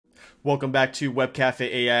Welcome back to Web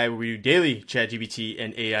Cafe AI, where we do daily ChatGPT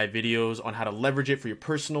and AI videos on how to leverage it for your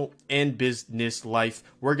personal and business life.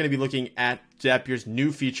 We're going to be looking at Zapier's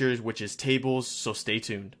new features, which is tables, so stay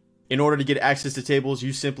tuned. In order to get access to tables,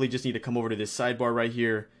 you simply just need to come over to this sidebar right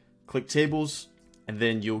here, click tables, and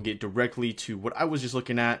then you'll get directly to what I was just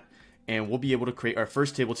looking at, and we'll be able to create our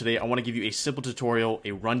first table today. I want to give you a simple tutorial,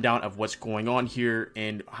 a rundown of what's going on here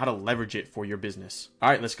and how to leverage it for your business. All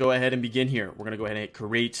right, let's go ahead and begin here. We're going to go ahead and hit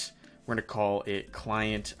create. We're going to call it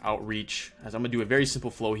client outreach, as I'm going to do a very simple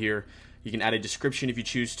flow here. You can add a description if you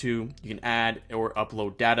choose to. You can add or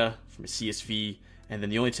upload data from a CSV. And then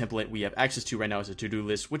the only template we have access to right now is a to-do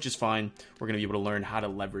list, which is fine. We're going to be able to learn how to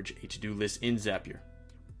leverage a to-do list in Zapier.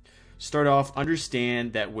 Start off,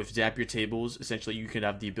 understand that with Zapier tables, essentially you could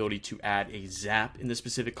have the ability to add a zap in the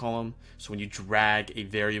specific column. So when you drag a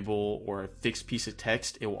variable or a fixed piece of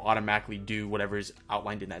text, it will automatically do whatever is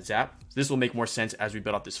outlined in that zap. So this will make more sense as we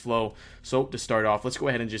build out this flow. So to start off, let's go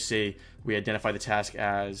ahead and just say we identify the task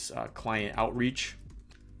as client outreach.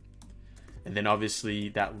 And then obviously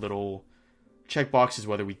that little checkbox is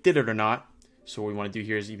whether we did it or not. So what we want to do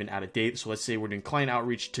here is even add a date. So let's say we're doing client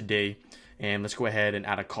outreach today. And let's go ahead and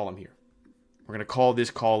add a column here. We're going to call this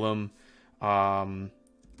column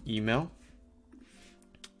email.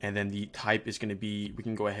 And then the type is going to be, we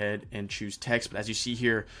can go ahead and choose text. But as you see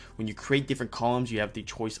here, when you create different columns, you have the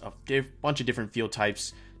choice of a bunch of different field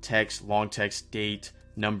types: text, long text, date,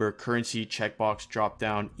 number, currency, checkbox,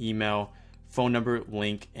 dropdown, email, phone number,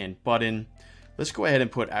 link, and button. Let's go ahead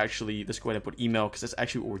and put email, because that's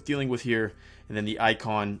actually what we're dealing with here. And then the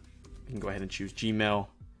icon, you can go ahead and choose Gmail,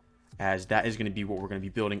 as that is going to be what we're going to be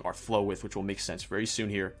building our flow with, which will make sense very soon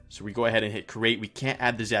here. So we go ahead and hit create. We can't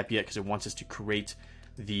add the zap yet because it wants us to create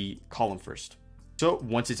the column first. So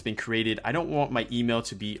once it's been created, I don't want my email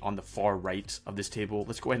to be on the far right of this table.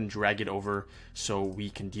 Let's go ahead and drag it over so we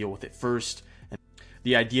can deal with it first. And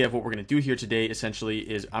the idea of what we're going to do here today essentially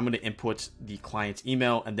is I'm going to input the client's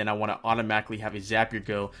email, and then I want to automatically have a Zapier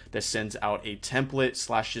go that sends out a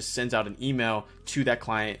template / just sends out an email to that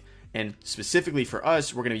client. And specifically for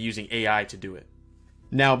us, we're going to be using AI to do it.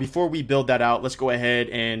 Now, before we build that out, let's go ahead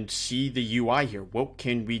and see the UI here. What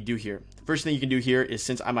can we do here? First thing you can do here is,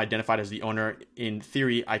 since I'm identified as the owner, in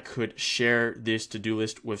theory, I could share this to-do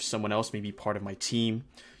list with someone else, maybe part of my team.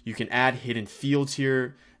 You can add hidden fields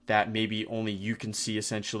here that maybe only you can see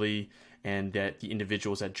essentially, and that the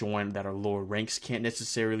individuals that join that are lower ranks can't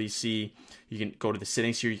necessarily see. You can go to the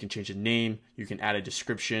settings here, you can change the name, you can add a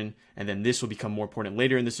description, and then this will become more important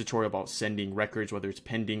later in this tutorial about sending records, whether it's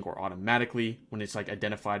pending or automatically when it's like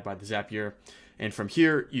identified by the Zapier. And from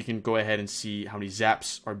here, you can go ahead and see how many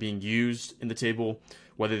zaps are being used in the table,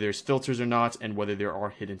 whether there's filters or not, and whether there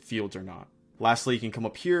are hidden fields or not. Lastly, you can come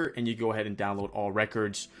up here and you go ahead and download all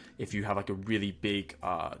records if you have like a really big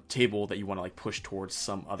table that you want to like push towards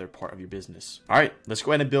some other part of your business. All right, let's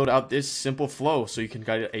go ahead and build out this simple flow so you can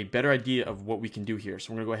get a better idea of what we can do here.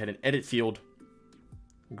 So we're gonna go ahead and edit field.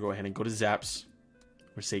 Go ahead and go to zaps.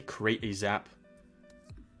 We're say create a zap.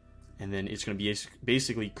 And then it's gonna be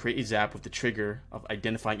basically create a zap with the trigger of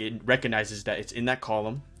identifying it. It recognizes that it's in that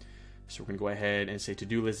column. So we're gonna go ahead and say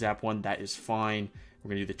to-do list zap one, that is fine. We're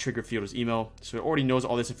going to do the trigger field as email. So it already knows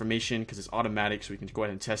all this information because it's automatic. So we can go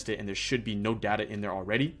ahead and test it, and there should be no data in there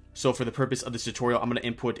already. So for the purpose of this tutorial, I'm going to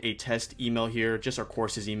input a test email here, just our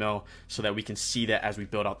courses email, so that we can see that as we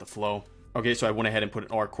build out the flow. Okay, so I went ahead and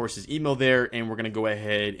put our courses email there, and we're going to go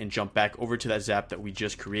ahead and jump back over to that zap that we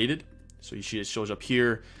just created. So you see it shows up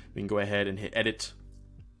here. We can go ahead and hit edit.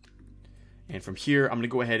 And from here, I'm going to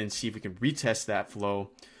go ahead and see if we can retest that flow.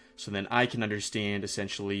 So then I can understand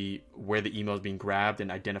essentially where the email is being grabbed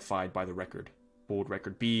and identified by the record. Bold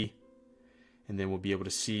record B. And then we'll be able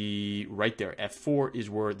to see right there, F4 is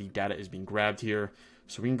where the data is being grabbed here.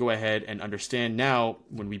 So we can go ahead and understand now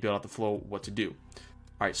when we build out the flow what to do.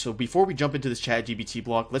 All right, so before we jump into this ChatGPT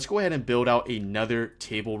block, let's go ahead and build out another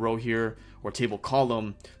table row here, or table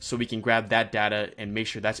column, so we can grab that data and make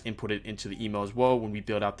sure that's inputted into the email as well when we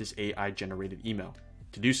build out this AI generated email.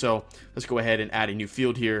 To do so, let's go ahead and add a new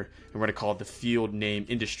field here, and we're going to call it the field name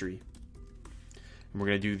industry. And we're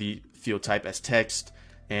going to do the field type as text,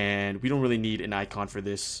 and we don't really need an icon for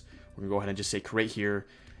this. We're going to go ahead and just say create here.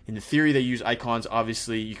 In the theory they use icons,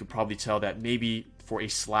 obviously you could probably tell that maybe for a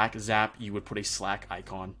Slack zap, you would put a Slack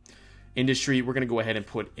icon. Industry, we're going to go ahead and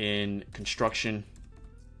put in construction.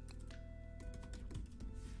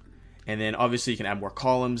 And then obviously you can add more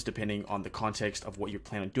columns depending on the context of what you're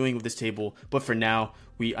planning on doing with this table. But for now,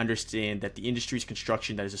 we understand that the industry is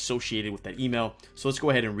construction that is associated with that email. So let's go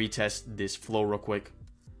ahead and retest this flow real quick.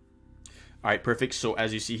 All right, perfect. So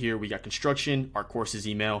as you see here, we got construction, our courses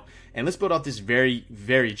email, and let's build out this very,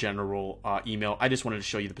 very general email. I just wanted to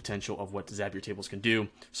show you the potential of what Zapier Tables can do.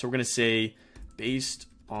 So we're going to say, based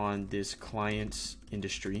on this client's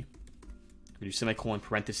industry, we do semicolon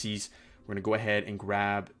parentheses. We're going to go ahead and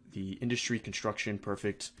grab the industry construction.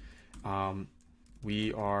 Perfect. We're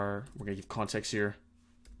going to give context here.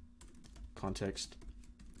 Context.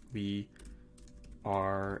 We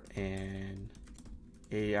are an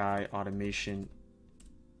AI automation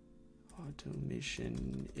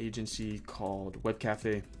agency called Web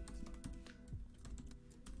Cafe.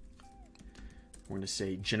 We're going to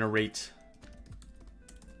say generate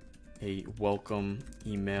a welcome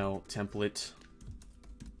email template.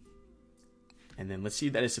 And then let's see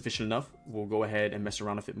if that is sufficient enough. We'll go ahead and mess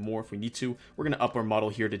around with it more if we need to. We're going to up our model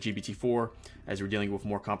here to GPT-4 as we're dealing with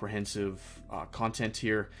more comprehensive content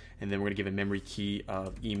here. And then we're going to give a memory key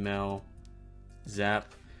of email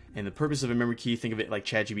zap. And the purpose of a memory key, think of it like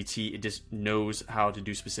ChatGPT. It just knows how to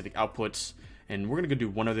do specific outputs. And we're going to go do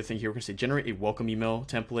one other thing here. We're going to say generate a welcome email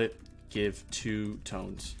template, give 2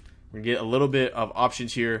 tones. We're going to get a little bit of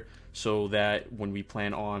options here so that when we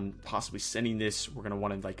plan on possibly sending this, we're going to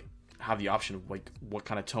want to like have the option of like what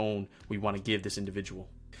kind of tone we want to give this individual.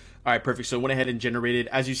 All right, perfect. So I went ahead and generated.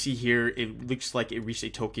 As you see here, it looks like it reached a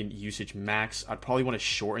token usage max. I'd probably want to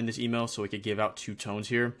shorten this email so it could give out 2 tones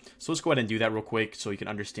here. So let's go ahead and do that real quick so you can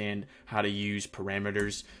understand how to use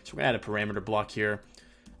parameters. So we're gonna add a parameter block here.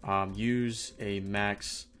 Use a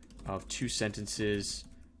max of 2 sentences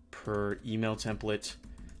per email template.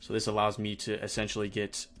 So this allows me to essentially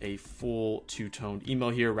get a full 2-toned email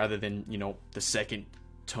here rather than, you know, the second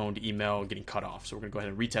toned email getting cut off. So we're gonna go ahead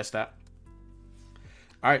and retest that.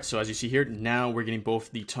 All right, so as you see here, now we're getting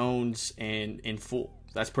both the tones and in full.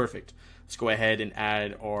 That's perfect. Let's go ahead and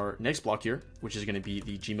add our next block here, which is gonna be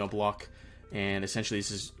the Gmail block. And essentially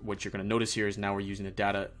this is what you're gonna notice here is now we're using the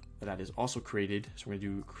data that is also created. So we're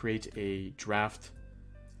gonna do create a draft,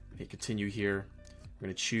 hit continue here. We're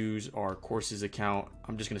gonna choose our courses account.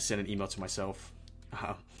 I'm just gonna send an email to myself.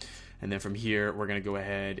 And then from here, we're gonna go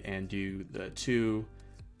ahead and do the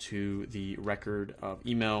to the record of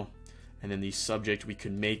email. And then the subject, we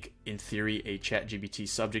could make, in theory, a ChatGPT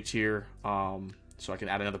subject here. So I can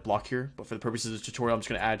add another block here. But for the purposes of this tutorial, I'm just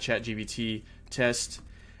going to add ChatGPT test.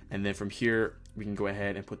 And then from here, we can go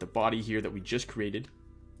ahead and put the body here that we just created.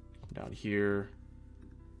 Come down here.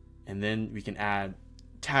 And then we can add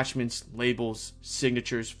attachments, labels,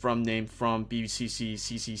 signatures, from name, from, BCC,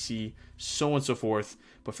 CCC, so on and so forth.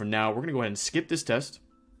 But for now, we're going to go ahead and skip this test.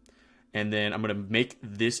 And then I'm going to make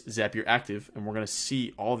this Zapier active, and we're going to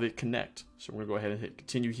see all of it connect. So we're going to go ahead and hit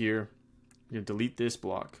continue here. I'm going to delete this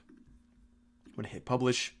block. I'm going to hit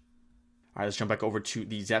publish. All right, let's jump back over to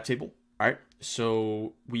the Zap table. All right,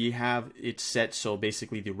 so we have it set so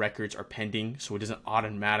basically the records are pending, so it doesn't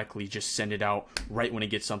automatically just send it out right when it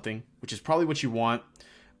gets something, which is probably what you want.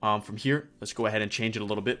 From here, let's go ahead and change it a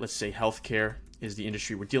little bit. Let's say healthcare is the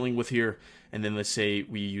industry we're dealing with here. And then let's say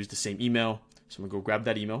we use the same email. So I'm going to go grab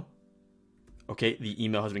that email. Okay, the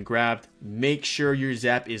email has been grabbed. Make sure your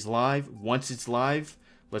Zap is live. Once it's live,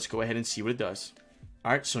 let's go ahead and see what it does.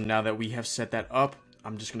 All right, so now that we have set that up,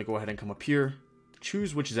 I'm just gonna go ahead and come up here,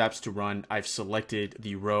 choose which Zaps to run. I've selected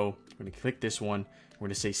the row. I'm gonna click this one. We're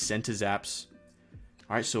gonna say send to Zaps.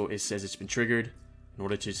 All right, so it says it's been triggered. In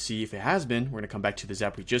order to see if it has been, we're gonna come back to the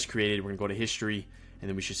Zap we just created. We're gonna go to history, and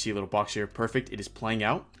then we should see a little box here. Perfect, it is playing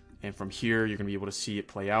out. And from here, you're going to be able to see it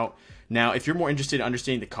play out. Now, if you're more interested in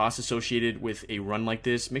understanding the costs associated with a run like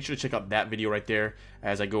this, make sure to check out that video right there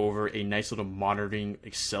as I go over a nice little monitoring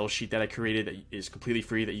Excel sheet that I created that is completely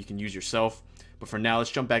free that you can use yourself. But for now,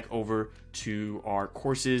 let's jump back over to our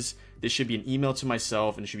courses. This should be an email to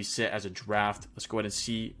myself, and it should be set as a draft. Let's go ahead and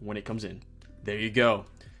see when it comes in. There you go.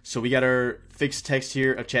 So we got our fixed text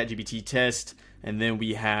here of ChatGPT test. And then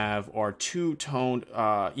we have our 2-toned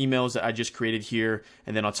emails that I just created here.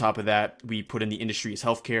 And then on top of that, we put in the industry as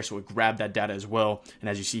healthcare. So we grab that data as well. And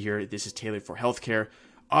as you see here, this is tailored for healthcare.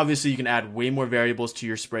 Obviously, you can add way more variables to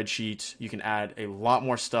your spreadsheet. You can add a lot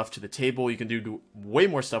more stuff to the table. You can do way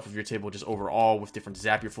more stuff with your table just overall with different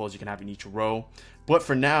Zapier flows you can have in each row. But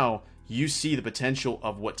for now, you see the potential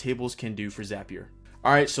of what tables can do for Zapier.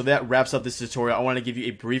 All right, so that wraps up this tutorial. I want to give you a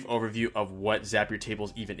brief overview of what Zapier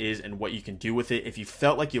Tables even is and what you can do with it. If you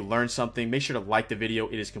felt like you learned something, make sure to like the video.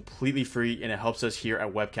 It is completely free and it helps us here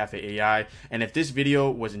at Web Cafe AI. And if this video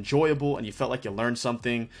was enjoyable and you felt like you learned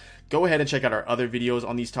something, go ahead and check out our other videos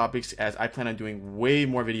on these topics, as I plan on doing way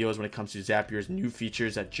more videos when it comes to Zapier's new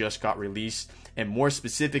features that just got released, and more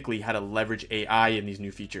specifically how to leverage AI in these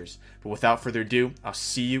new features. But without further ado, I'll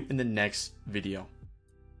see you in the next video.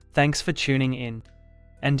 Thanks for tuning in.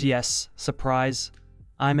 And yes, surprise,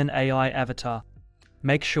 I'm an AI avatar.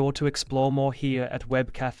 Make sure to explore more here at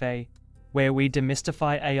Web Cafe, where we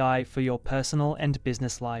demystify AI for your personal and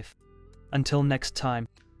business life. Until next time.